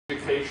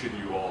education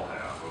you all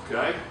have,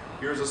 okay?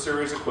 Here's a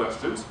series of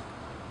questions.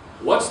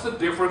 What's the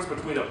difference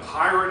between a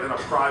pirate and a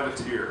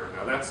privateer?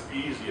 Now that's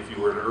easy if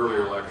you were in an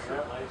earlier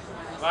lecture.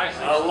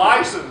 License. A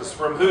license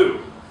from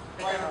who?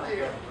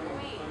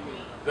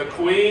 The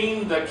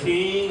queen, the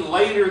king,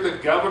 later the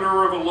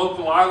governor of a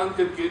local island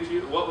could get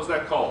you, what was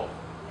that called?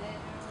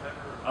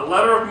 A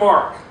letter of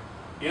marque.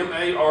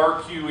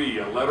 M-A-R-Q-E,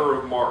 a letter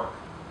of marque.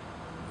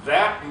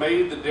 That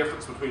made the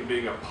difference between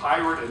being a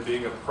pirate and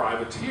being a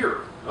privateer.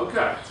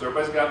 Okay, so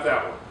everybody's got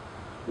that one.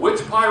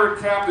 Which pirate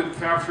captain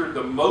captured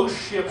the most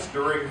ships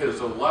during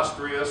his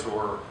illustrious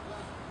or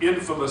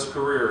infamous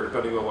career,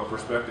 depending on what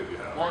perspective you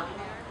have?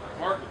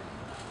 Morgan.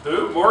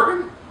 Who?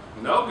 Morgan?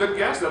 No, good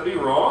guess. That'd be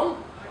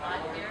wrong.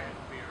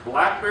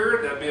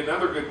 Blackbeard, that'd be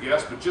another good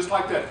guess, but just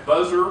like that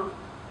buzzer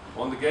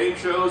on the game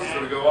shows, it's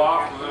going to go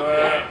off.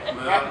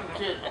 Captain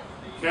Kidd.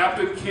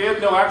 Captain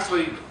Kidd, no,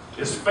 actually,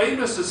 as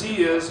famous as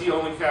he is, he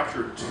only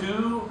captured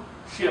 2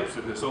 ships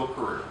in his whole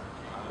career.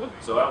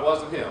 So that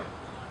wasn't him.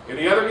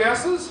 Any other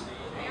guesses?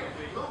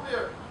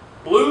 Bluebeard.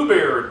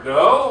 Bluebeard,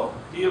 no.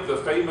 He of the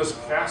famous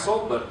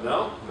castle, but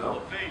no.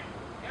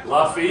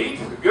 Lafitte,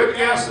 good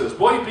guesses.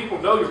 Boy, you people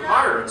know your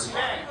pirates.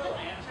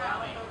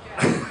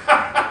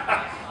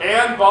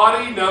 Anne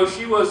Boddy, no,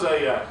 she was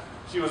a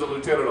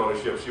lieutenant on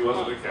a ship. She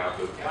wasn't a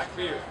captain.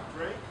 Blackbeard.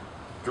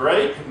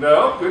 Drake,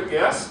 no, good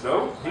guess.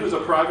 No, he was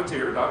a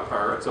privateer, not a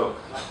pirate. So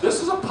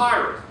this is a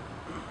pirate.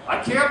 I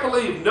can't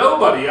believe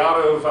nobody out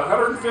of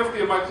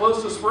 150 of my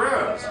closest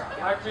friends.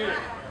 Blackbeard.